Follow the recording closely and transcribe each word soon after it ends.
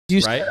You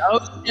right? said,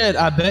 oh shit,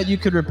 I bet you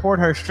could report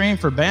her stream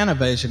for ban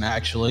evasion,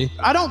 actually.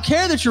 I don't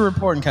care that you're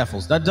reporting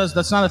Keffals.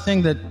 That's not a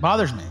thing that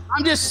bothers me.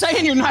 I'm just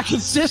saying you're not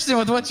consistent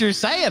with what you're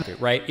saying.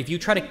 Right? If you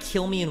try to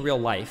kill me in real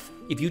life,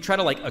 if you try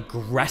to like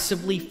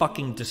aggressively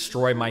fucking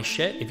destroy my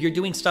shit, if you're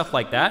doing stuff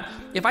like that,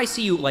 if I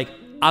see you like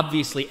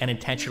obviously and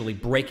intentionally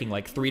breaking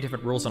like 3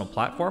 different rules on a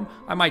platform,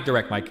 I might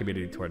direct my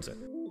community towards it.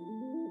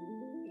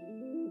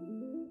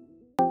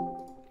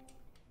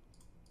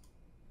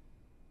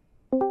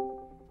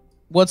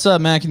 What's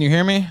up, man? Can you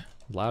hear me?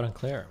 Loud and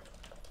clear.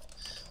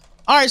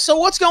 All right, so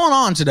what's going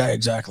on today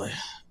exactly?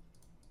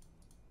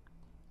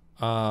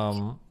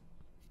 I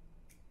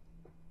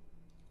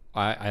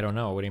don't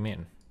know. What do you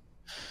mean?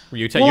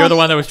 You're the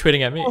one that was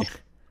tweeting at me.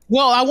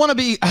 Well,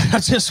 I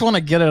just want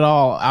to get it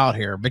all out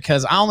here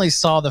because I only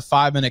saw the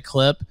 5-minute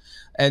clip.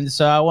 And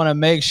so I want to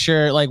make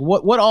sure, like,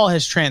 what all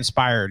has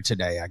transpired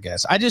today, I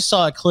guess. I just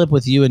saw a clip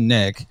with you and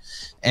Nick,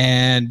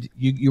 and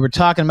you were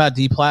talking about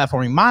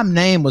deplatforming. My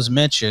name was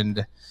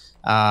mentioned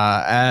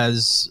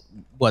as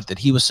that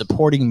he was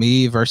supporting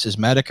me versus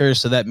Medicare,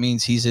 so that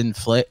means he's in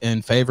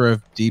favor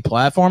of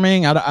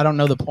deplatforming. I don't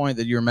know the point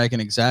that you were making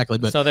exactly,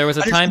 but so there was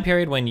a time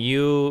period when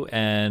you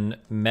and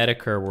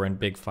Medicare were in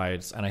big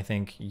fights, and I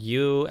think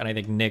you and I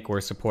think Nick were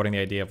supporting the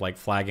idea of like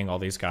flagging all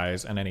these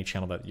guys and any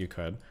channel that you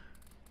could.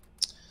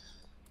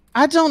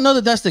 I don't know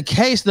that that's the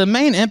case. The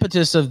main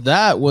impetus of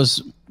that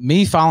was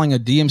me filing a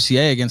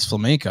DMCA against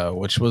Flamenco,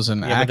 which was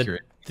an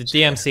accurate. The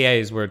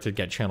DMCAs were to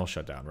get channel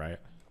shut down, right?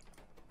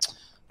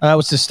 It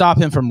was to stop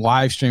him from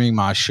live streaming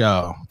my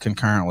show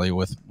concurrently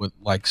with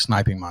like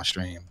sniping my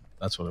stream.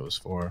 That's what it was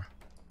for.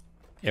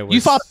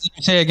 You fought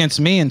against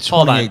me in 2018.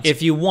 Hold on.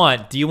 If you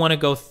want, do you want to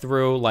go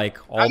through like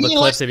all the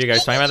clips of you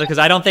guys talking about it? Because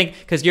I don't think,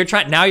 because you're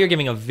trying, now you're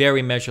giving a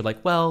very measured,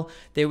 like, well,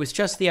 there was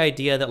just the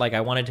idea that like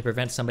I wanted to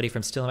prevent somebody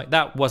from stealing.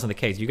 That wasn't the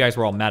case. You guys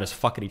were all mad as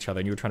fuck at each other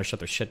and you were trying to shut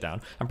their shit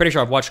down. I'm pretty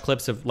sure I've watched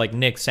clips of like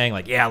Nick saying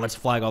like, yeah, let's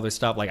flag all this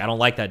stuff. Like, I don't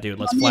like that dude.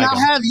 Let's flag him.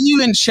 I have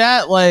you in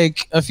chat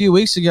like a few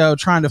weeks ago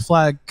trying to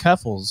flag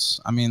Keffals.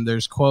 I mean,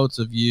 there's quotes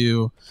of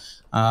you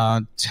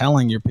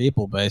telling your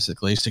people,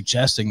 basically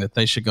suggesting that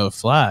they should go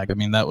flag. I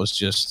mean, that was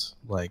just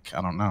like,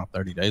 I don't know,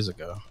 30 days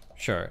ago.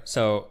 Sure.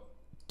 So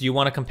do you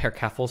want to compare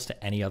Keffals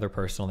to any other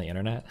person on the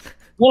internet?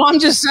 Well, I'm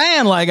just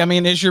saying, like, I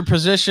mean, is your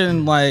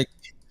position like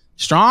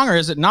strong or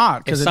is it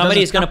not? If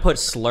somebody's going to put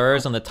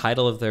slurs on the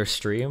title of their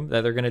stream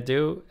that they're going to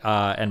do,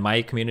 and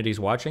my community's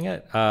watching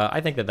it,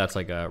 I think that that's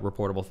like a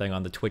reportable thing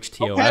on the Twitch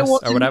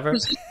TOS or whatever.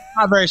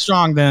 Not very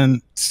strong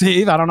then,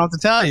 Steve. I don't know what to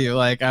tell you.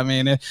 Like, I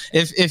mean,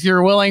 if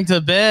you're willing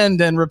to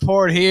bend and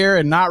report here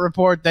and not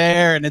report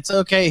there, and it's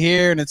okay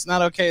here and it's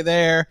not okay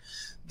there,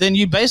 then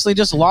you basically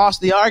just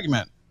lost the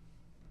argument.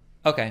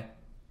 Okay.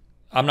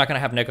 I'm not going to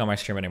have Nick on my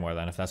stream anymore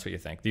then, if that's what you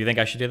think. Do you think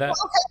I should do that?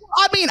 Okay.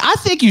 I mean, I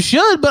think you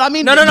should, but I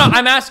mean... No.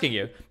 I'm asking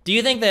you. Do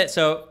you think that...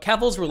 So,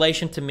 Keffals'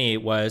 relation to me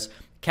was...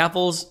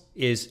 Keffals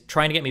is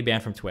trying to get me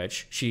banned from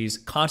Twitch. She's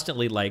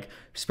constantly like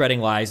spreading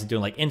lies and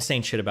doing like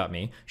insane shit about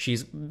me.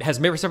 Has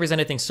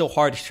misrepresented things so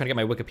hard she's trying to get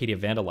my Wikipedia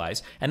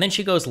vandalized. And then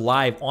she goes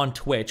live on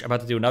Twitch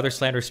about to do another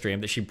slander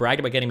stream that she bragged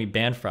about getting me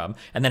banned from,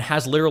 and then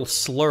has literal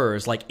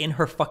slurs like in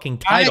her fucking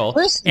title.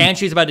 And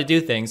she's about to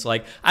do things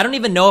like, I don't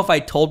even know if I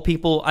told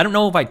people, I don't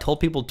know if I told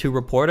people to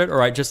report it,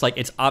 or I just like,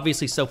 it's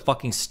obviously so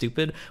fucking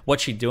stupid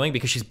what she's doing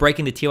because she's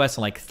breaking the TOS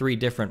in like 3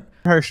 different...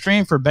 Her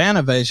stream for ban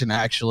evasion,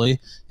 actually,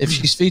 if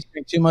she's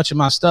featuring too much of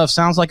my stuff,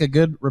 sounds like a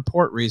good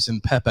report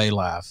reason. Pepe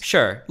laugh.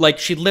 Sure. Like,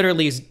 she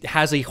literally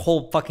has a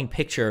whole fucking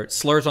picture,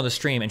 slurs on the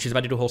stream, and she's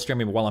about to do a whole stream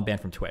while I'm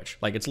banned from Twitch.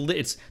 Like,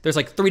 there's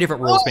like 3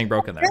 different rules being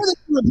broken there.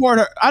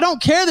 I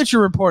don't care that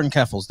you're reporting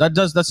Keffals.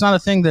 That's not a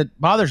thing that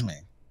bothers me.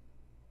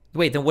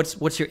 Wait, then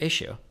what's your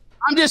issue?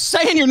 I'm just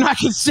saying you're not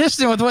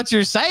consistent with what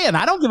you're saying.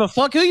 I don't give a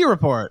fuck who you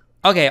report.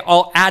 Okay,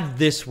 I'll add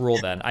this rule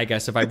then, I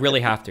guess, if I really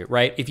have to,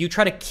 right? If you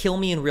try to kill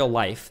me in real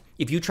life,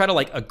 if you try to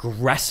like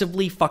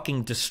aggressively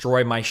fucking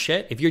destroy my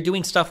shit, if you're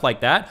doing stuff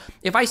like that,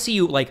 if I see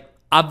you like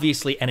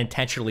obviously and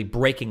intentionally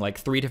breaking like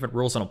 3 different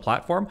rules on a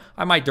platform,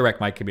 I might direct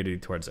my community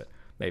towards it.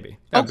 Maybe.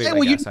 Okay,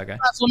 well, you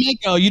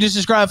Flamenco. You just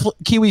described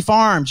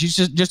Kiwifarms. You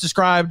just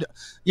described,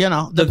 you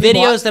know, the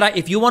videos that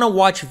if you want to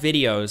watch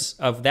videos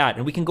of that,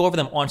 and we can go over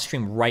them on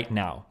stream right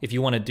now, if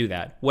you want to do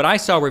that. What I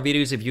saw were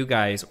videos of you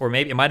guys, or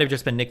maybe it might have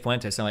just been Nick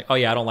Fuentes saying like, oh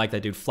yeah, I don't like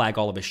that dude, flag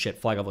all of his shit,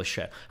 flag all this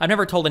shit. I've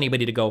never told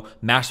anybody to go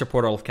mass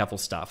report all of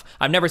Keffal's stuff.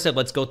 I've never said,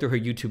 let's go through her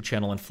YouTube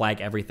channel and flag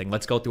everything.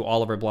 Let's go through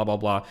all of her blah, blah,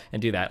 blah,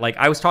 and do that. Like,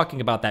 I was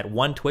talking about that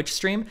one Twitch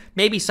stream,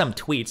 maybe some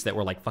tweets that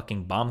were like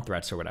fucking bomb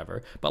threats or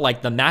whatever, but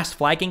like the mass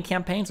flagging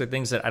campaigns are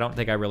things that I don't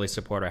think I really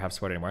support or have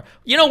support anymore.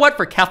 You know what?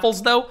 For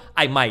Keffals, though,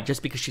 I might,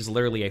 just because she's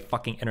literally a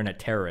fucking internet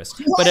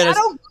terrorist. Well, but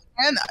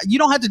and you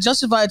don't have to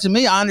justify it to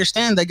me. I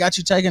understand they got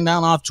you taken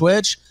down off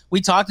Twitch. We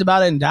talked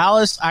about it in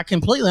Dallas. I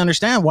completely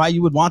understand why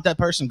you would want that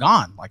person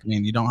gone. Like, I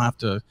mean, you don't have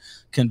to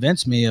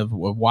convince me of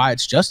why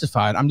it's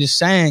justified. I'm just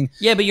saying.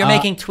 Yeah, but you're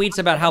making tweets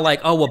about how like,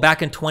 oh, well,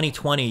 back in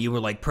 2020, you were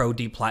like pro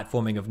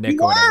deplatforming of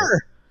Nick or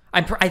whatever.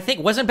 I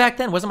think, wasn't back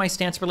then, wasn't my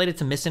stance related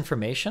to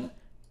misinformation?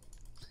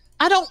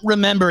 I don't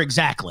remember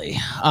exactly,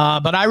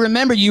 but I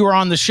remember you were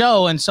on the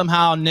show and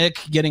somehow Nick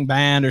getting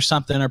banned or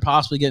something, or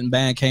possibly getting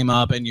banned came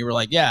up, and you were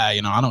like, "Yeah,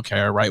 you know, I don't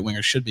care. Right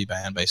wingers should be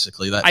banned."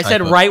 Basically, that I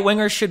said right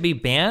wingers should be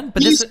banned,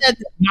 but you said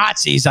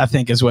Nazis, I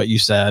think, is what you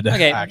said.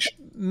 Okay, actually.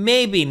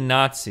 Maybe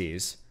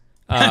Nazis.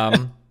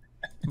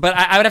 But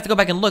I would have to go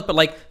back and look. But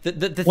like the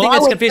thing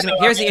that's confusing me,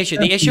 here's the issue.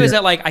 The issue is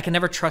that like I can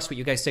never trust what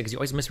you guys say because you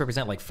always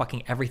misrepresent like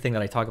fucking everything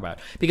that I talk about.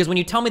 Because when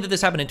you tell me that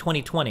this happened in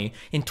 2020,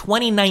 in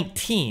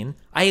 2019,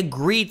 I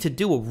agreed to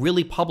do a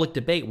really public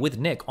debate with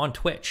Nick on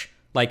Twitch.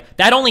 Like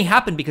that only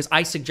happened because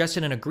I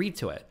suggested and agreed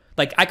to it.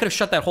 Like I could have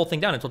shut that whole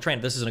thing down until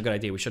Trent, this isn't a good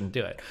idea. We shouldn't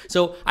do it.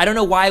 So I don't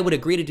know why I would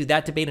agree to do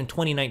that debate in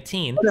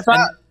 2019.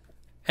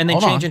 And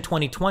then change in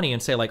 2020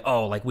 and say like,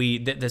 oh, like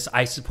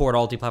I support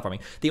all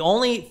deplatforming. The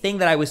only thing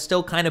that I was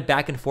still kind of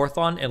back and forth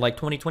on in like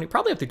 2020,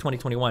 probably up through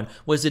 2021,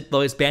 was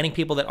banning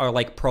people that are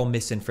like pro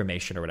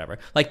misinformation or whatever.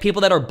 Like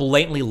people that are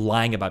blatantly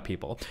lying about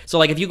people. So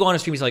like if you go on a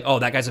stream, he's like, oh,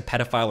 that guy's a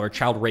pedophile or a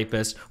child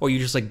rapist, or you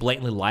just like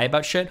blatantly lie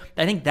about shit.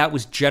 I think that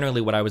was generally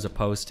what I was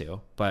opposed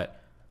to, But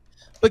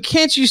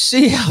can't you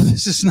see how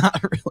this is not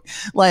really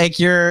like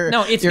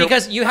it's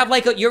because you have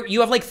like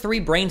you have like 3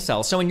 brain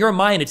cells. So in your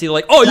mind, it's either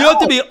like, oh, you have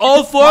to be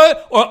all for it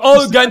or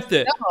all against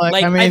it. No,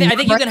 like I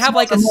think you can have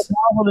like a more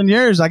powerful than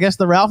yours. I guess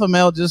the alpha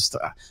male just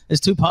is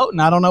too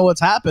potent. I don't know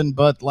what's happened,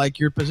 but like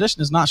your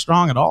position is not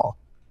strong at all.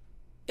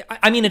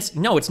 I mean, it's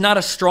not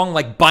a strong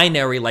like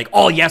binary like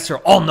all yes or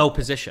all no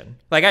position.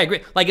 Like I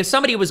agree. Like if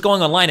somebody was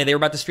going online and they were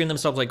about to stream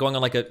themselves like going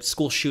on like a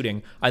school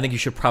shooting, I think you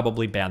should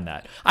probably ban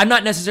that. I'm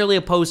not necessarily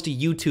opposed to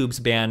YouTube's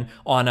ban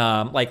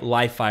on like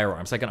live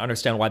firearms. I can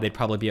understand why they'd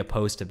probably be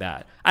opposed to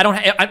that. I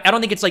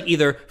don't think it's like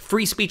either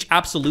free speech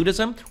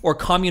absolutism or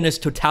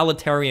communist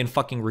totalitarian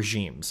fucking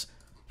regimes.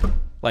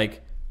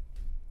 Like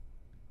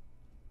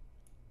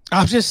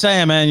I'm just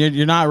saying, man,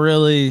 you're not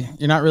really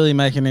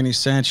making any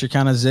sense. You're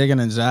kind of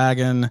zigging and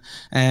zagging,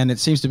 and it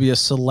seems to be a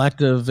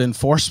selective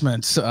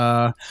enforcement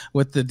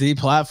with the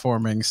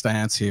deplatforming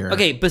stance here.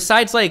 Okay,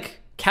 besides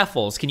like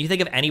Keffals, can you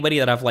think of anybody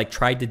that I've like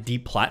tried to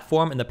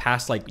deplatform in the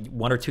past like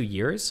 1 or 2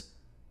 years?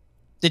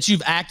 That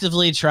you've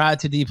actively tried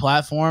to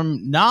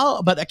deplatform?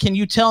 No, but can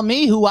you tell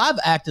me who I've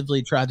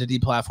actively tried to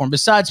deplatform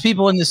besides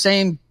people in the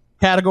same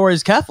category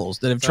as Keffals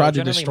that have tried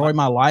to destroy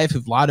my life,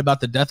 who've lied about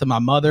the death of my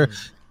mother?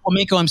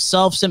 Flamenco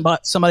himself sent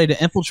somebody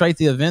to infiltrate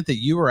the event that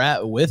you were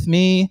at with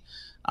me.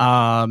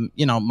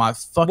 You know, my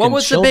fucking. What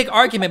was the big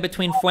argument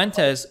between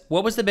Fuentes?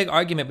 What was the big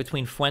argument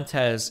between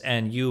Fuentes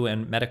and you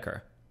and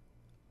Medicare?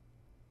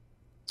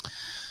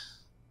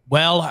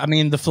 Well, I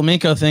mean, the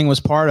Flamenco thing was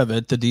part of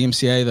it. The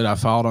DMCA that I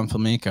filed on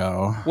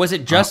Flamenco. Was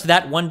it just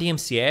that one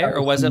DMCA,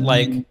 or was it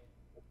like?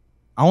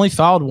 I only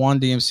filed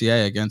one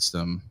DMCA against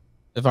him,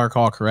 if I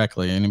recall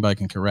correctly. Anybody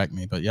can correct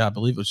me, but yeah, I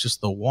believe it was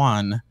just the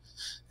one.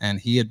 And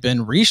he had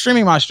been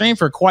restreaming my stream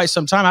for quite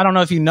some time. I don't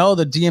know if you know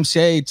the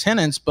DMCA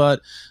tenets,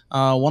 but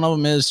one of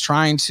them is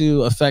trying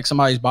to affect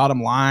somebody's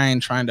bottom line,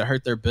 trying to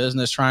hurt their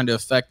business, trying to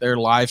affect their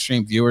live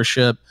stream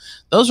viewership.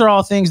 Those are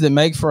all things that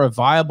make for a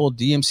viable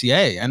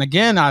DMCA. And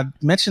again, I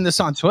mentioned this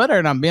on Twitter,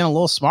 and I'm being a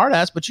little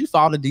smartass, but you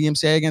filed a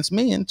DMCA against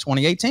me in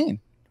 2018.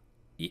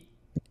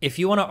 If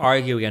you want to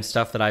argue against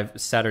stuff that I've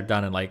said or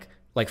done in like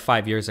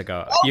 5 years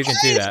ago, you can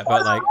do that.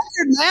 But like,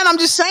 man, I'm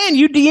just saying,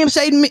 you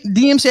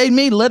DMCA'd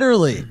me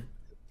literally.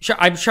 Sure,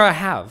 I'm sure I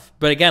have,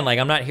 but again, like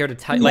I'm not here to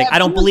tell you. Like I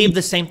don't believe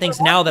the same things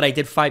now that I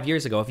did 5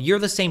 years ago. If you're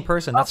the same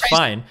person, that's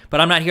fine.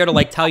 But I'm not here to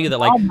like tell you that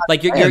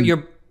like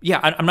you're yeah.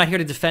 I'm not here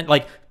to defend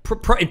like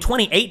in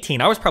 2018.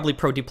 I was probably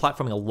pro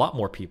deplatforming a lot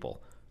more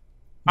people.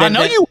 I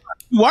know you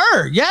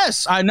were.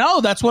 Yes, I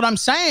know. That's what I'm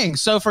saying.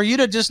 So for you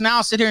to just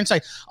now sit here and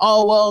say,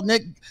 "Oh well,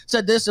 Nick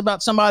said this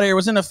about somebody or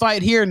was in a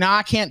fight here. Now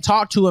I can't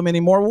talk to him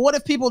anymore." Well, what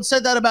if people had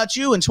said that about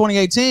you in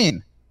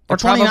 2018 or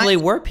 2019? Probably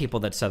were people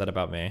that said that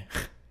about me.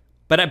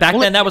 But back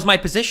then, that was my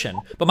position.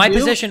 But my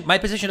position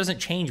doesn't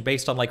change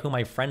based on like who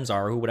my friends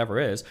are or who whatever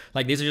is.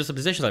 Like these are just the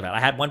positions I've had. I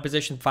had one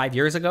position 5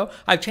 years ago.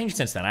 I've changed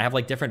since then. I have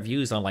like different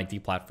views on like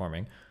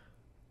deplatforming.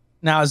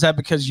 Now, is that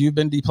because you've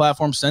been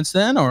deplatformed since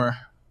then, or?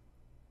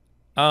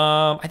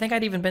 I think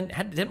I'd even been.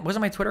 Wasn't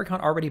my Twitter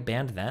account already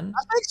banned then?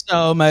 I think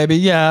so, maybe,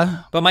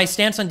 yeah. But my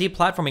stance on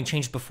deplatforming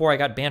changed before I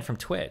got banned from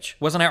Twitch.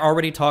 Wasn't I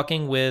already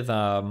talking with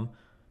fuck?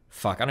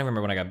 I don't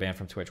remember when I got banned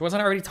from Twitch.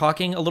 Wasn't I already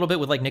talking a little bit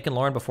with like Nick and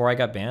Lauren before I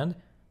got banned?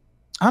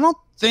 I don't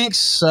think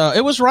so. It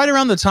was right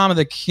around the time of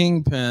the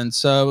Kingpin,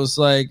 so it was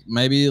like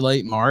maybe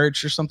late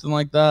March or something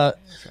like that.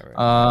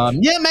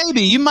 Yeah,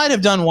 maybe. You might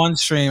have done one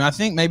stream. I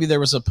think maybe there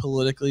was a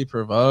politically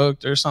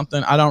provoked or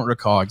something. I don't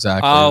recall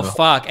exactly. Oh,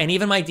 fuck. And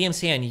even my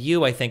DMCA on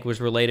you, I think, was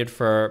related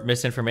for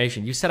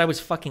misinformation. You said I was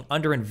fucking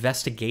under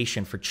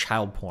investigation for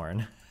child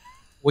porn.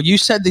 Well, you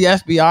said the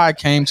FBI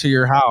came to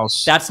your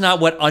house. That's not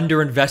what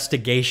under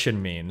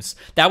investigation means.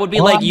 That would be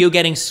like you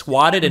getting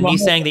swatted and me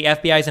saying the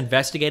FBI is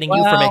investigating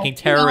you for making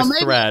terrorist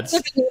threats.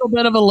 It's a little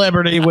bit of a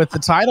liberty with the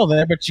title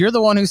there, but you're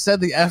the one who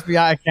said the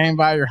FBI came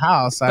by your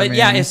house. But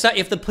yeah,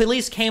 if the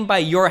police came by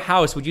your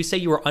house, would you say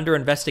you were under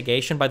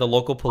investigation by the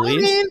local police?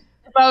 I mean,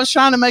 if I was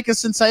trying to make a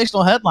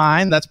sensational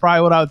headline, that's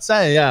probably what I would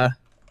say, yeah.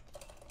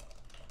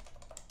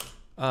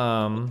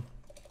 I mean,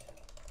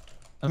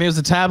 it was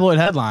a tabloid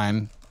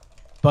headline,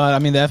 but I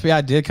mean, the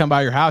FBI did come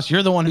by your house.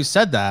 You're the one who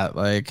said that.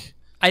 Like,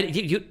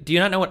 do you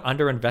not know what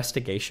under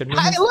investigation means?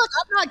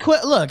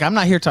 Look, I'm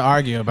not here to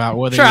argue about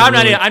whether. Sure, I'm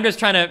not. I'm just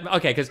trying to.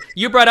 Okay, because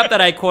you brought up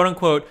that I quote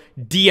unquote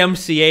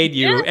DMCA'd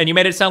you, and you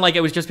made it sound like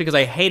it was just because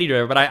I hated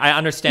you. But I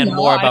understand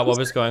more about what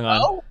was going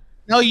on.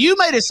 No, you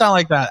made it sound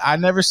like that. I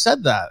never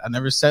said that. I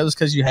never said it was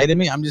because you hated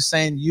me. I'm just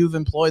saying you've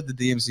employed the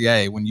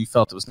DMCA when you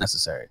felt it was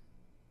necessary.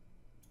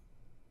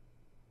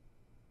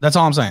 That's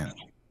all I'm saying.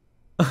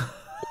 Okay.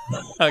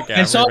 Okay,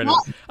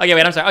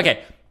 wait. I'm sorry.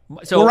 Okay.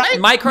 So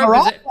my current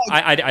position,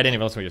 I didn't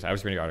even listen to what you said. I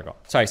was reading the article.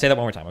 Sorry, say that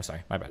one more time. I'm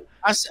sorry. My bad.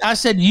 I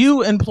said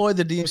you employed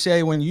the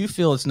DMCA when you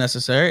feel it's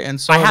necessary, and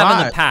so I have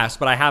in the past,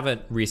 but I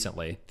haven't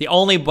recently. The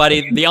only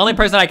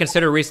person I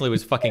considered recently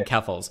was fucking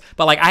Keffals.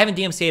 But like, I haven't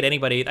DMCA'd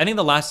anybody. I think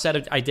the last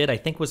set I did, I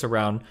think was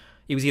around.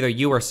 It was either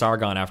you or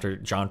Sargon after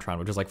JonTron,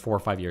 which was like 4 or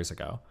 5 years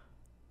ago.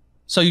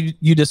 So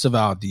you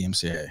disavowed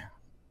DMCA?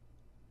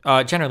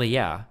 Generally,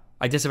 yeah.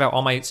 I disavow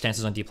all my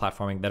stances on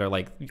deplatforming that are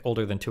like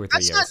older than 2 or 3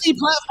 years. That's not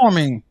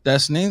deplatforming,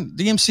 Destiny.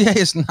 DMCA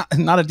is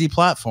not a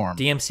deplatform.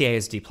 DMCA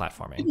is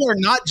deplatforming. People are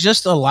not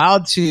just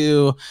allowed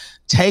to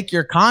take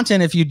your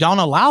content if you don't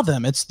allow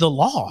them. It's the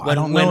law. I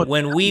don't know.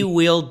 When we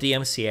wield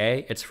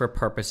DMCA, it's for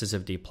purposes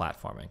of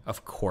deplatforming.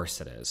 Of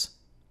course it is.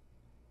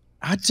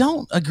 I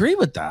don't agree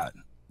with that.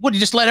 What, you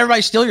just let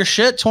everybody steal your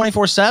shit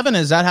 24/7?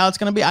 Is that how it's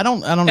going to be? I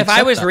don't. If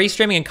I was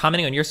restreaming and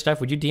commenting on your stuff,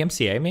 would you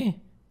DMCA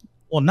me?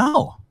 Well,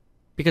 no.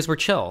 Because we're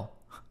chill.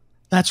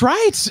 That's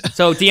right.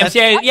 So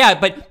DMCA, yeah,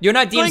 but you're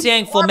not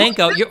DMCAing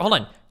Flamenco. Hold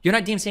on. You're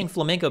not DMCAing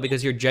Flamenco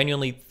because you're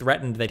genuinely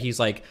threatened that he's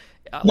like,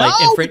 go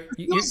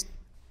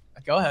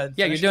ahead.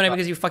 Yeah, you're doing it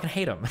because you fucking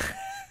hate him.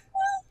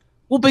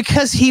 Well,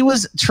 because he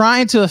was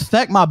trying to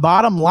affect my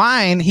bottom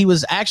line. He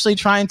was actually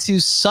trying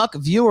to suck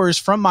viewers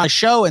from my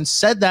show and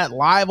said that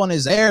live on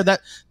his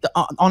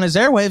on his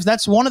airwaves.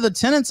 That's one of the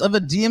tenets of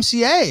a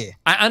DMCA.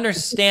 I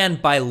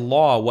understand by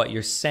law what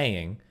you're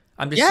saying.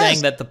 I'm just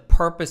saying that the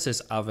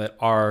purposes of it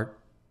are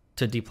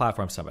to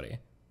deplatform somebody.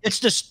 It's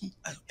just,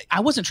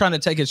 I wasn't trying to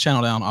take his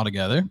channel down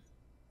altogether.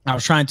 I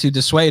was trying to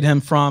dissuade him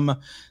from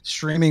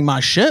streaming my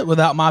shit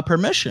without my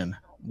permission,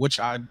 which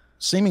I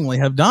seemingly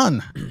have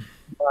done.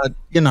 But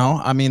you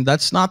know, I mean,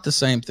 that's not the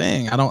same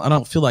thing. I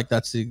don't feel like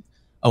that's a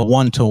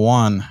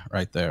 1-to-1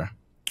 right there.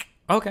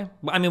 Okay.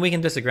 Well, I mean, we can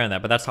disagree on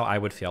that, but that's how I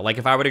would feel. Like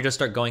if I were to just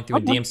start going through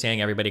and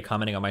DMCAing everybody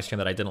commenting on my stream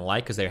that I didn't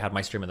like because they had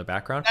my stream in the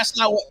background.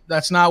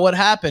 That's not what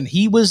happened.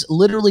 He was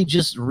literally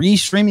just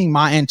restreaming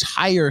my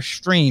entire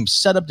stream,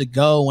 set up to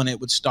go when it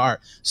would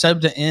start, set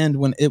up to end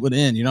when it would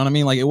end. You know what I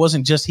mean? Like it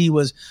wasn't just he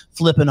was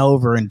flipping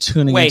over and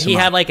tuning. Wait, he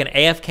had like an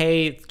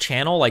AFK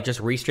channel, like just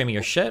restreaming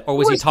your shit, or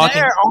was he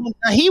talking?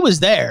 He was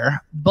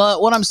there,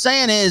 but what I'm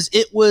saying is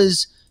it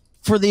was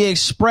for the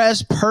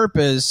express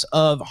purpose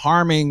of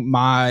harming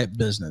my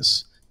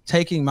business,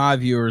 taking my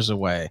viewers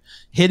away,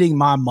 hitting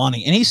my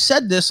money. And he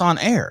said this on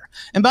air.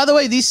 And by the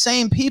way, these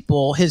same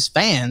people, his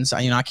fans,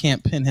 you know, I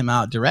can't pin him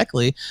out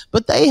directly,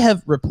 but they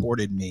have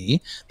reported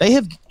me. They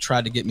have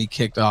tried to get me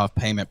kicked off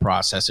payment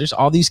processors,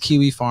 all these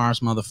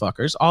Kiwifarms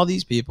motherfuckers, all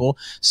these people.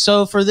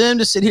 So for them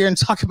to sit here and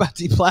talk about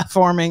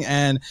deplatforming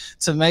and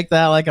to make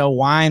that like a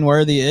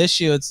wine-worthy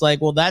issue, it's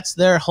like, well, that's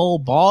their whole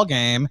ball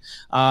game.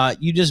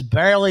 You just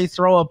barely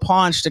throw a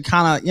punch to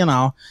kind of, you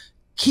know,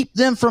 keep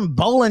them from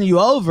bowling you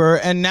over,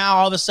 and now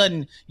all of a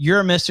sudden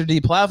you're Mr.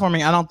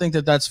 Deplatforming. I don't think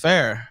that that's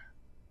fair.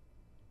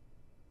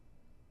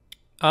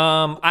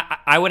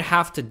 I would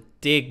have to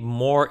dig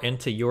more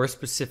into your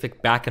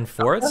specific back and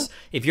forths.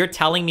 If you're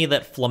telling me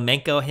that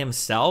Flamenco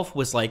himself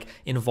was like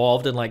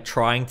involved in like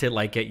trying to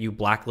like get you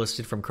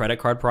blacklisted from credit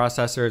card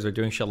processors or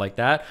doing shit like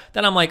that,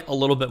 then I'm like a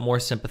little bit more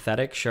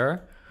sympathetic.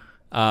 Sure.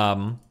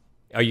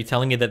 Are you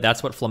telling me that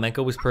that's what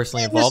Flamenco was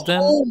personally involved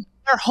in?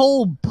 Their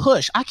whole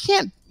push. I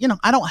can't, you know,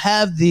 I don't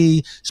have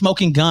the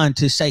smoking gun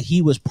to say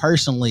he was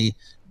personally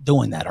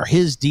doing that or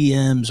his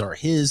DMs or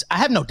his. I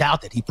have no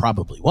doubt that he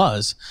probably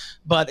was,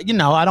 but you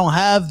know, I don't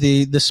have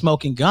the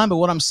smoking gun. But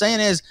what I'm saying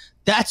is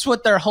that's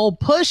what their whole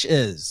push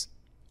is,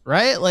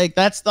 right? Like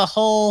that's the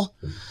whole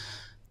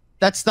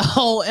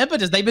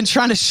impetus. They've been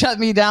trying to shut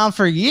me down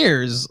for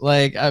years.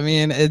 Like, I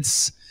mean,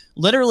 it's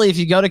literally, if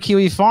you go to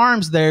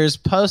Kiwifarms, there's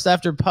post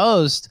after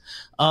post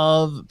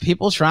of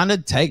people trying to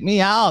take me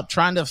out,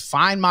 trying to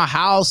find my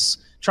house,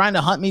 trying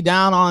to hunt me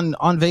down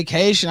on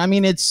vacation. I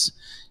mean, it's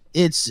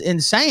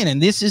insane.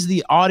 And this is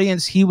the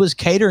audience he was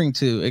catering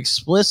to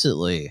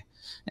explicitly.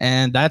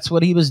 And that's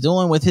what he was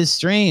doing with his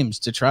streams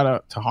to try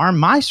to harm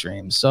my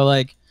streams. So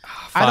like,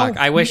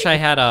 I wish I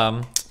had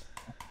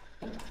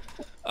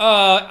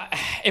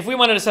If we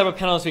wanted to set up a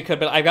panelist, we could,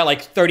 but I've got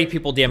like 30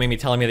 people DMing me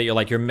telling me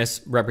that you're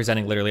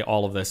misrepresenting literally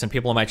all of this, and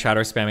people in my chat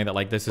are spamming that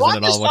like this isn't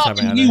at all what's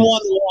happening. You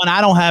one.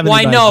 I don't have. Well,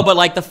 I know, but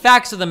like the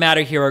facts of the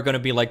matter here are going to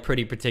be like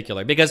pretty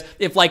particular, because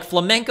if like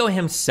Flamenco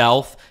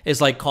himself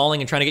is like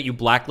calling and trying to get you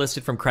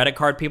blacklisted from credit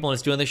card people and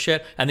is doing this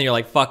shit, and then you're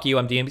like, fuck you,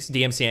 I'm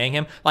DMCAing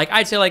him. Like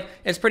I'd say like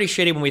it's pretty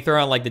shitty when we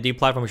throw on like the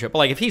deplatforming shit, but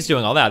like if he's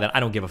doing all that, then I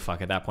don't give a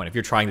fuck at that point. If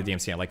you're trying to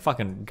DMCA, like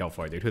fucking go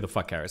for it, dude. Who the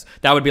fuck cares?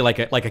 That would be like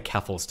a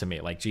Keffals to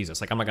me. Like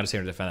Jesus, like I'm not gonna sit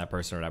here and defend that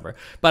person or whatever.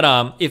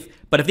 But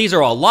if these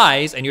are all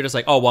lies and you're just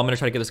like, oh well, I'm gonna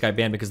try to get this guy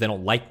banned because they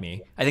don't like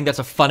me, I think that's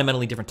a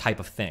fundamentally different type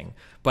of thing.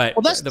 But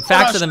the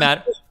facts of the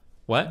matter.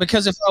 What?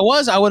 Because if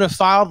I would have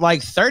filed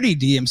like 30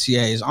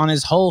 DMCAs on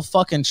his whole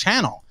fucking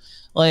channel.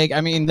 Like,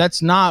 I mean,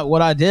 that's not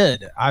what I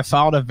did. I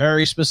filed a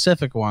very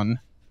specific one.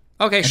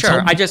 Okay,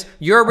 sure.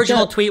 Your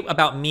original tweet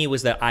about me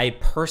was that I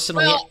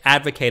personally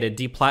advocated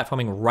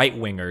deplatforming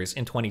right-wingers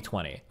in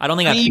 2020.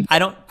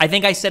 I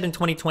think I said in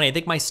 2020, I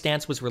think my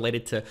stance was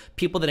related to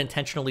people that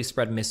intentionally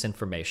spread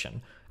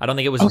misinformation. I don't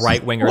think it was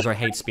right-wingers or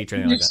hate speech or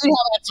anything like that. See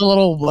how that's a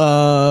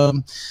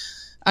little,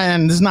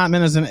 and it's not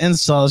meant as an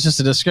insult, it's just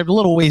a description, a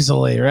little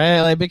weaselly, right?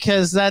 Like,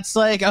 because that's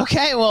like,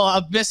 okay,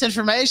 well,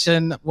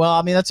 misinformation, well,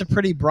 I mean, that's a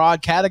pretty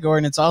broad category,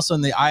 and it's also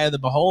in the eye of the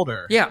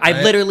beholder. Yeah, right?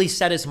 I literally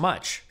said as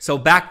much. So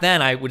back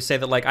then, I would say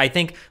that, like, I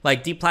think,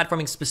 like,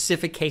 deplatforming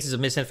specific cases of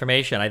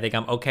misinformation, I think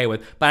I'm okay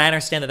with, but I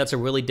understand that that's a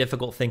really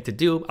difficult thing to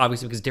do,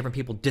 obviously, because different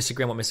people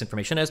disagree on what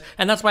misinformation is,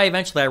 and that's why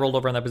eventually I rolled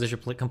over on that position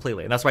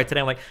completely. And that's why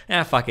today I'm like,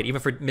 fuck it,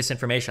 even for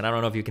misinformation, I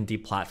don't know if you can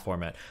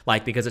deplatform it,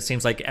 like, because it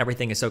seems like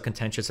everything is so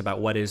contentious about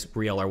what is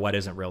real or what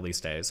isn't real these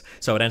days.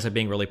 So it ends up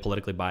being really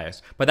politically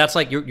biased. But that's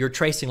like you're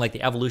tracing like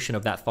the evolution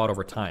of that thought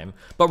over time.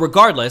 But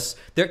regardless,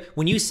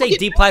 when you say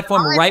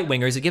deplatform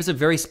right-wingers, it gives a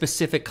very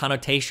specific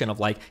connotation of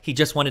like he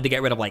just wanted to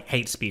get rid of like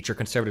hate speech or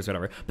conservatives or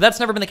whatever. But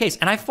that's never been the case.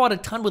 And I fought a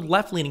ton with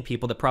left-leaning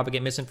people that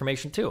propagate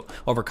misinformation too.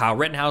 Over Kyle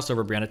Rittenhouse,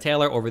 over Breonna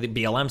Taylor, over the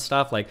BLM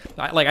stuff. Like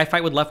I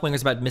fight with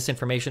left-wingers about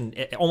misinformation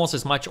almost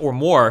as much or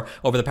more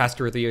over the past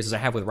 2 or 3 years as I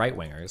have with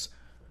right-wingers.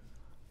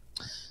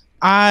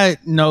 I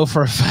know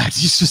for a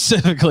fact you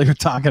specifically were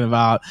talking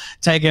about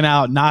taking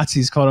out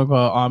Nazis, quote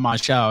unquote, on my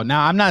show.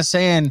 Now, I'm not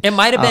saying it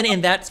might have been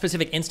in that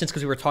specific instance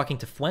because we were talking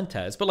to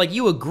Fuentes, but like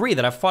you agree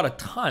that I've fought a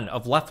ton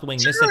of left-wing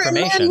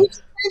misinformation. Man,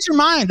 change your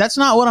mind. That's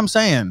not what I'm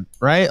saying,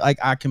 right? Like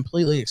I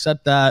completely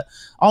accept that.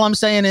 All I'm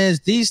saying is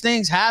these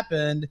things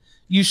happened.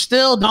 You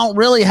still don't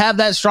really have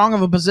that strong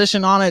of a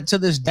position on it to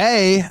this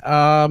day,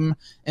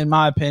 in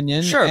my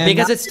opinion. Sure, and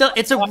because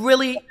it's a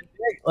really.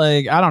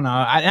 Like I don't know.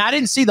 I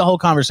didn't see the whole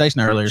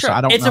conversation earlier, sure. So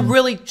I don't.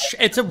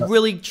 It's a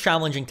really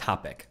challenging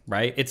topic,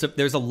 right?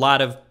 There's a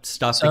lot of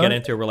stuff to get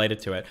into related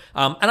to it,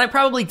 and I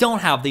probably don't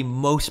have the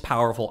most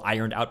powerful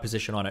ironed out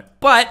position on it.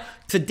 But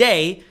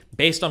today,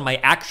 based on my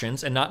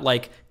actions and not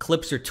like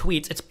clips or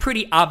tweets, it's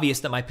pretty obvious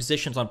that my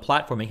positions on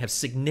platforming have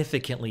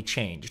significantly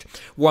changed.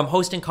 Where I'm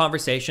hosting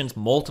conversations,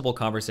 multiple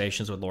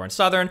conversations with Lauren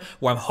Southern,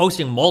 where I'm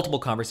hosting multiple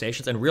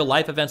conversations and real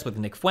life events with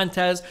Nick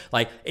Fuentes,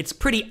 like it's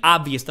pretty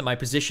obvious that my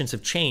positions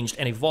have changed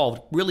and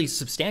evolved really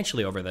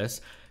substantially over this.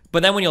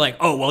 But then when you're like,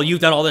 oh, well,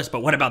 you've done all this,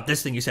 but what about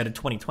this thing you said in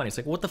 2020? It's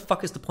like, what the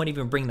fuck is the point of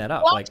even bringing that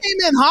up? Well, like, I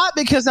came in hot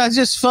because I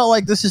just felt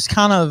like this is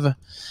kind of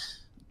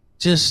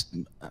just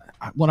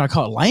what I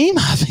call it lame.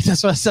 I think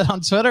that's what I said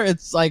on Twitter.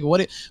 It's like,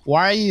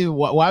 why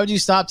would you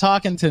stop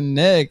talking to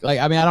Nick? Like,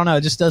 I mean, I don't know.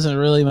 It just doesn't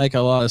really make a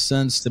lot of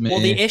sense to me.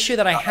 Well, the issue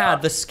that I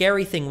had, the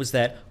scary thing was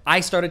that I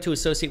started to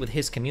associate with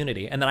his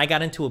community, and then I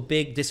got into a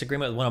big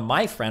disagreement with one of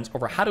my friends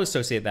over how to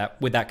associate that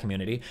with that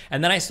community.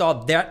 And then I saw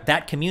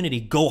that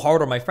community go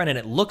hard on my friend, and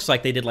it looks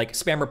like they did like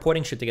spam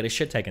reporting shit to get his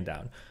shit taken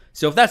down.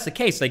 So if that's the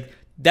case, like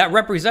that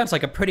represents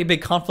like a pretty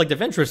big conflict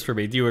of interest for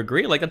me. Do you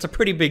agree? Like that's a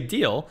pretty big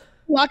deal.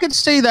 Well, I could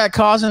see that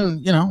causing,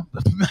 you know,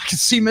 I could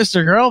see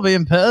Mr. Girl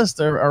being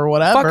pissed or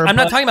whatever. Fuck, I'm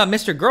not talking about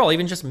Mr. Girl,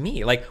 even just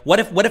me. Like, what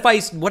if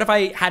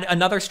I had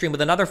another stream with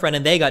another friend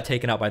and they got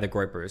taken out by the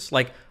Groypers?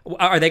 Like,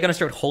 are they going to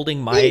start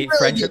holding my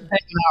friendship?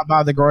 Taken out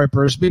by the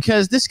Groypers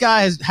because this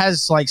guy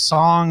has like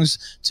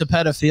songs to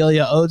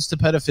pedophilia, odes to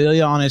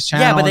pedophilia on his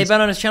channel. Yeah, but they've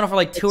been on his channel for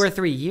like 2 or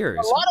 3 years.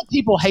 A lot of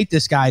people hate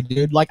this guy,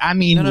 dude. Like, I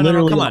mean, no,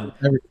 literally. Come on.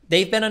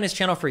 They've been on his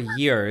channel for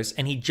years,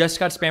 and he just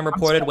got spam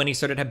reported when he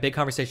started to have big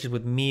conversations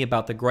with me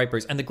about the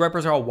Groypers, and the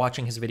Groypers are all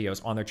watching his videos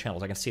on their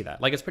channels. I can see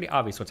that. Like, it's pretty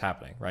obvious what's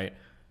happening, right?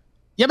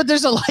 Yeah, but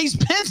he's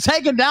been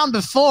taken down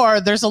before.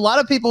 There's a lot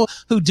of people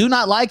who do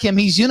not like him.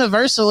 He's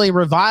universally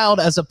reviled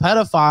as a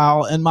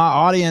pedophile in my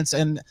audience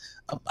and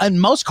in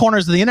most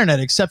corners of the internet,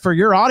 except for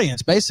your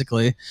audience,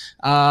 basically.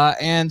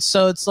 And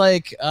so it's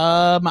like,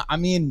 I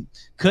mean,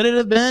 could it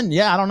have been?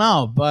 Yeah, I don't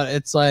know. But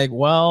it's like,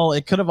 well,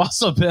 it could have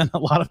also been a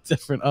lot of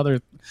different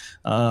other.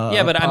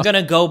 Yeah, but I'm going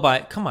to go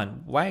by. Come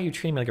on. Why are you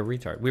treating me like a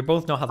retard? We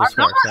both know how this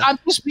works. Right? I'm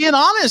just being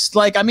honest.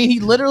 Like, I mean,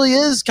 he literally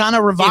is kind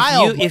of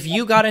reviled. If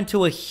you got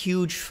into a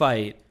huge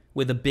fight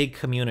with a big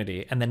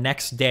community and the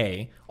next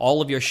day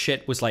all of your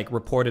shit was like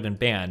reported and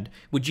banned,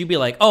 would you be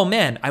like, oh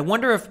man, I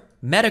wonder if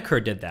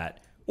Medicare did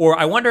that? Or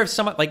I wonder if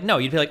someone, like, no,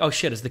 you'd be like, oh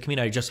shit, it's the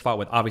community I just fought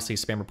with obviously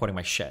spam reporting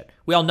my shit.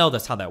 We all know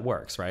that's how that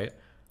works, right?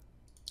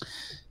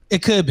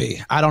 It could be.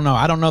 I don't know.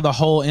 I don't know the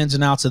whole ins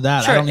and outs of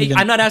that. Sure, I don't even.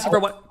 I'm not asking for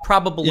what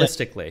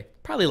probabilistically. Yeah.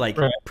 Probably like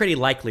pretty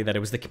likely that it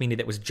was the community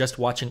that was just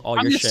watching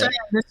all your shit. Saying,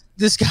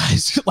 this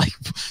guy's like,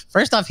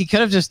 first off, he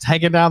could have just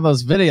taken down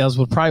those videos.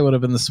 Would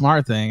have been the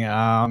smart thing.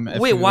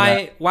 Wait,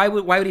 why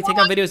would he take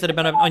down videos that have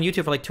been on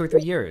YouTube for like 2 or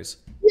 3 years?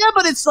 Yeah,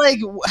 but it's like,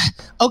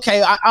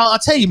 okay, I'll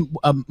tell you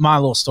my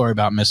little story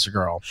about Mr.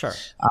 Girl. Sure.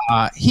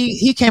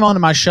 He came onto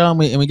my show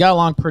and we got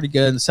along pretty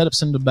good and set up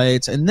some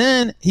debates, and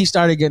then he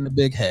started getting a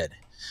big head.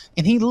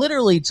 And he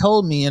literally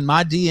told me in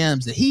my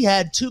DMs that he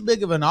had too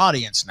big of an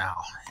audience now.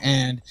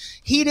 And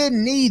he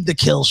didn't need the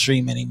kill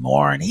stream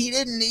anymore. And he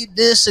didn't need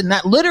this and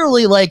that.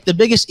 Literally, like, the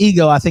biggest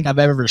ego I think I've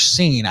ever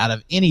seen out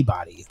of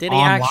anybody. Did he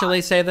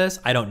actually say this?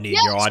 I don't need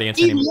your audience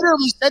anymore. He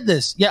literally said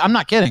this. Yeah, I'm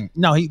not kidding.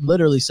 No, he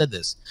literally said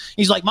this.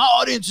 He's like, my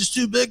audience is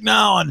too big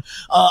now, and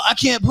I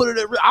can't put it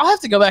at risk. I'll have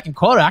to go back and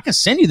quote it. I can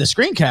send you the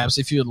screen caps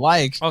if you'd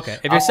like. Okay.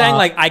 If you're saying,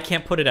 like, I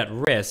can't put it at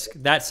risk,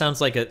 that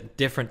sounds like a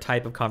different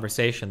type of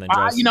conversation than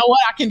just... You know what?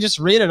 I can just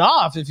read it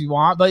off if you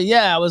want. But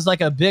yeah, it was like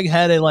a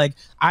big-headed, like,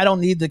 I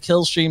don't need the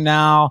kill stream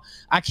now.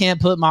 I can't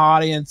put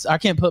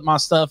my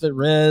stuff at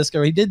risk.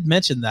 Or he did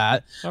mention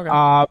that. Okay.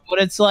 But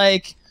it's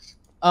like,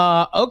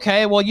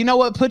 okay, well, you know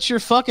what puts your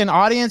fucking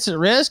audience at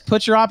risk?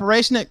 Put your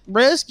operation at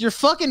risk? Your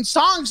fucking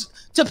songs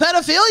to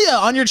pedophilia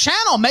on your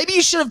channel. Maybe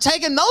you should have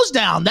taken those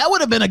down. That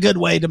would have been a good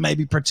way to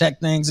maybe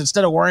protect things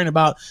instead of worrying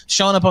about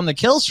showing up on the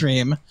kill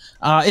stream.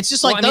 It's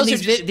just like, well, I mean,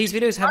 these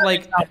videos have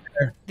like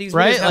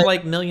videos have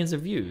like millions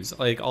of views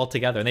like all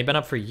together, and they've been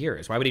up for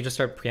years. Why would he just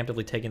start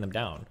preemptively taking them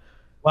down?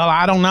 Well,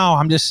 I don't know.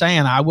 I'm just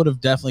saying I would have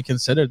definitely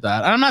considered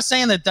that. And I'm not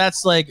saying that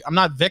that's like, I'm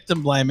not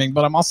victim blaming,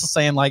 but I'm also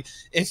saying, like,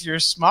 if you're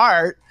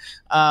smart,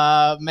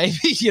 maybe,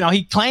 you know,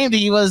 he claimed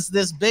he was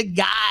this big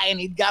guy and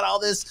he'd got all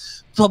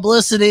this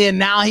publicity and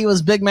now he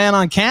was big man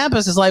on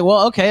campus. It's like,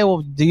 well, okay,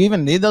 well, do you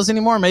even need those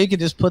anymore? Maybe you could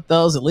just put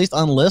those, at least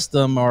unlist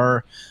them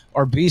or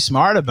be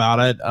smart about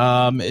it.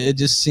 It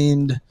just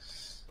seemed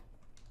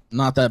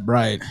not that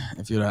bright,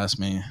 if you'd ask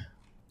me.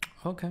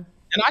 Okay.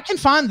 And I can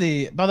find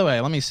by the way,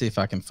 let me see if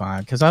I can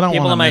find, because I don't want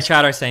people in my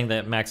chat are saying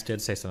that Max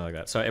did say something like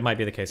that. So it might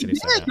be the case that he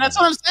said that. That's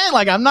what I'm saying.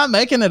 Like, I'm not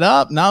making it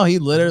up. No, he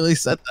literally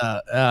said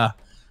that.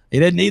 He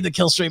didn't need the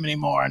kill stream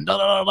anymore. And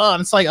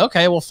And it's like,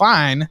 okay, well,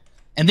 fine.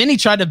 And then he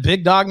tried to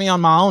big dog me on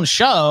my own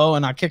show,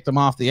 and I kicked him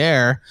off the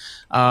air.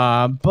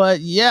 But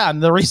yeah,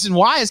 the reason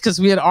why is because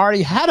we had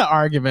already had an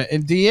argument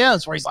in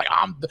DMs where he's like,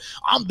 I'm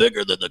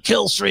bigger than the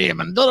kill stream,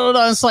 and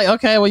It's like,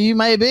 okay, well, you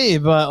may be,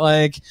 but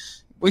like,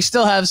 we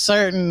still have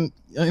certain,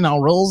 you know,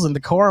 rules and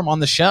decorum on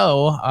the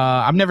show.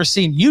 I've never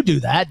seen you do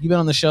that. You've been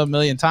on the show a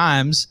million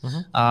times.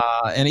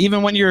 And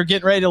even when you were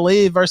getting ready to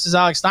leave versus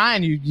Alex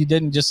Stein, you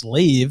didn't just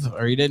leave,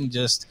 or you didn't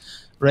just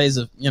raise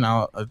a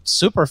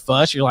super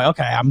fuss. You're like,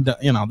 okay, I'm done,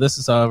 you know, this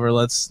is over.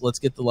 Let's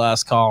get the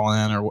last call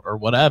in or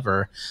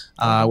whatever.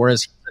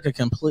 Whereas he took a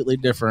completely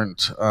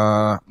different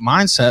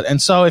mindset.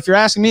 And so if you're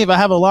asking me if I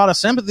have a lot of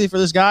sympathy for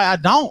this guy, I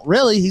don't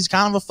really. He's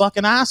kind of a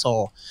fucking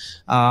asshole.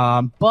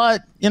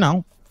 But, you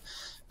know,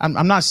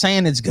 I'm not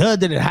saying it's good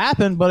that it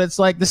happened, but it's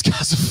like, this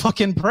guy's a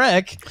fucking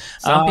prick.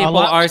 Some people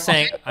are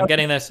saying, I'm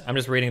getting this, I'm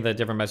just reading the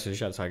different messages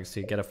so I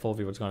can get a full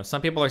view of what's going on.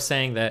 Some people are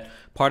saying that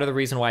part of the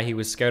reason why he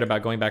was scared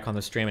about going back on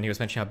the stream and he was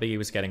mentioning how big he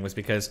was getting was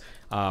because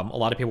a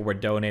lot of people were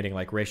donating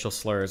like racial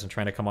slurs and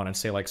trying to come on and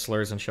say like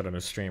slurs and shit on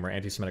his stream or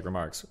anti-Semitic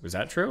remarks. Was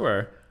that true,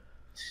 or?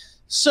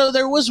 So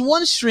there was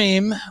one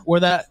stream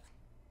where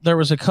there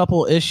was a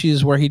couple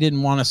issues where he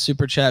didn't want a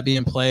super chat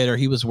being played, or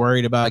he was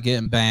worried about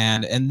getting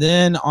banned. And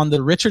then on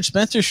the Richard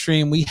Spencer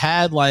stream, we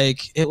had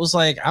it was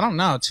like, I don't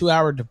know,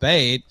 2-hour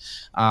debate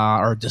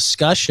or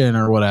discussion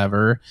or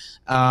whatever.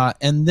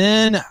 And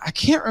then I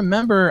can't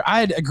remember. I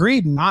had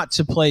agreed not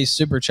to play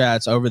super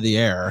chats over the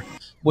air,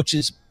 which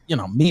is, you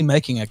know, me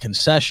making a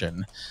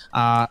concession.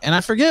 And I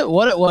forget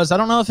what it was. I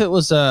don't know if it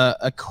was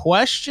a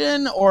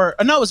question or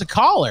no, it was a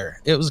caller.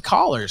 It was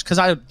callers, because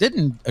I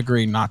didn't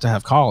agree not to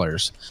have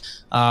callers.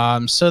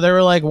 So there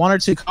were like 1 or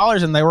 2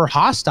 callers, and they were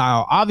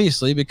hostile,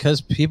 obviously,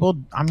 because people,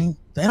 I mean,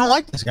 they don't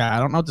like this guy. I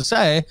don't know what to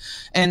say.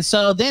 And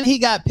so then he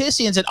got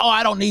pissy and said, oh,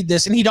 I don't need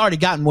this. And he'd already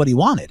gotten what he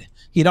wanted.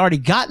 He'd already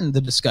gotten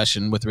the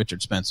discussion with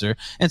Richard Spencer.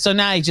 And so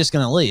now he's just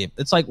going to leave.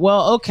 It's like,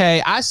 well,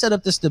 okay, I set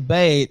up this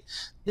debate.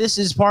 This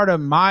is part of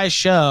my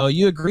show.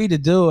 You agreed to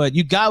do it.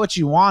 You got what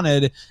you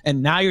wanted,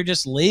 and now you're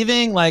just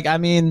leaving? Like, I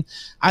mean,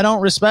 I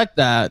don't respect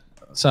that.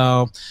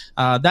 So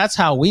that's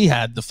how we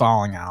had the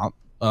falling out.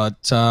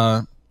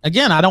 But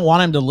again, I don't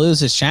want him to lose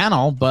his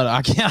channel, but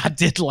again, I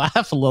did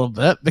laugh a little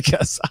bit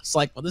because I was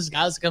like, well, this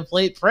guy's a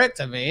complete prick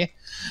to me.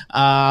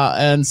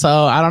 And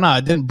so, I don't know.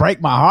 It didn't break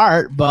my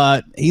heart,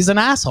 but he's an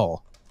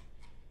asshole.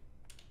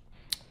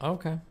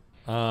 Okay.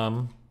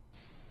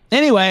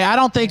 Anyway, I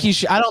don't think you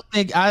should.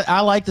 I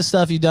like the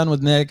stuff you've done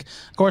with Nick.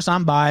 Of course,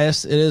 I'm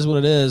biased. It is what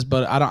it is,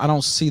 but I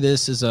don't see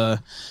this as a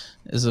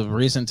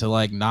reason to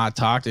like not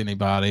talk to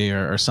anybody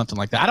or something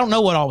like that. I don't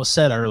know what all was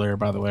said earlier,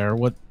 by the way, or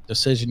what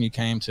decision you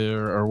came to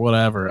or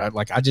whatever.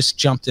 I just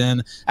jumped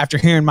in after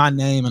hearing my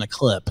name in a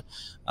clip.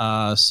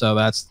 So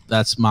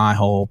that's my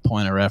whole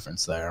point of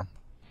reference there.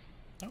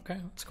 Okay,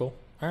 that's cool.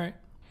 All right.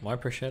 Well, I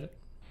appreciate it.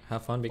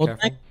 Have fun. Be Well,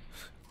 careful.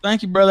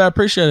 Thank you, brother. I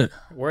appreciate it.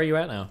 Where are you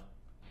at now?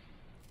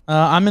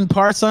 I'm in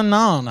parts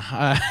unknown.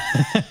 I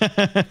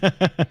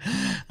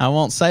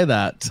won't say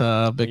that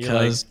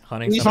because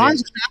hunting these somebody?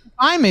 farms can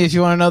find me if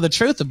you want to know the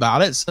truth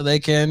about it, so they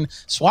can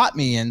swat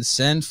me and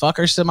send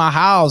fuckers to my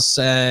house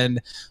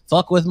and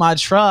fuck with my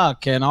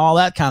truck and all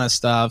that kind of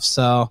stuff.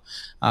 So,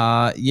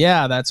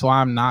 yeah, that's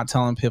why I'm not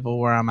telling people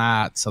where I'm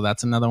at. So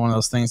that's another one of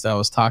those things that I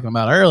was talking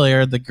about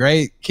earlier. The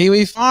great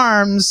Kiwi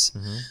Farms.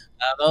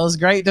 Those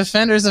great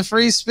defenders of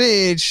free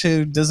speech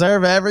who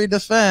deserve every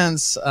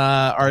defense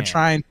are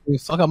trying to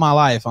fuck up my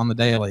life on the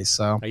daily.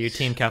 So, are you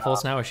Team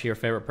Keffals now? Is she your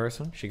favorite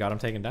person? She got him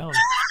taken down.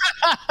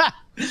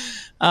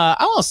 I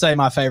won't say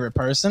my favorite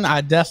person.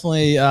 I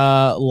definitely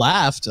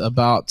laughed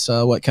about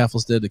what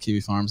Keffals did to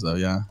Kiwi Farms, though.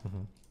 Yeah.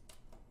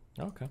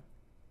 Okay.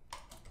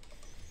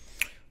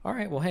 All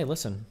right. Well, hey,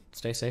 listen.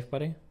 Stay safe,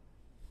 buddy.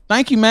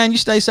 Thank you, man. You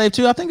stay safe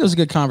too. I think it was a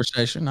good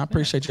conversation. I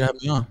appreciate you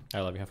having me on.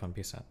 I love you. Have fun.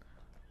 Peace out.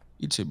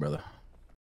 You too, brother.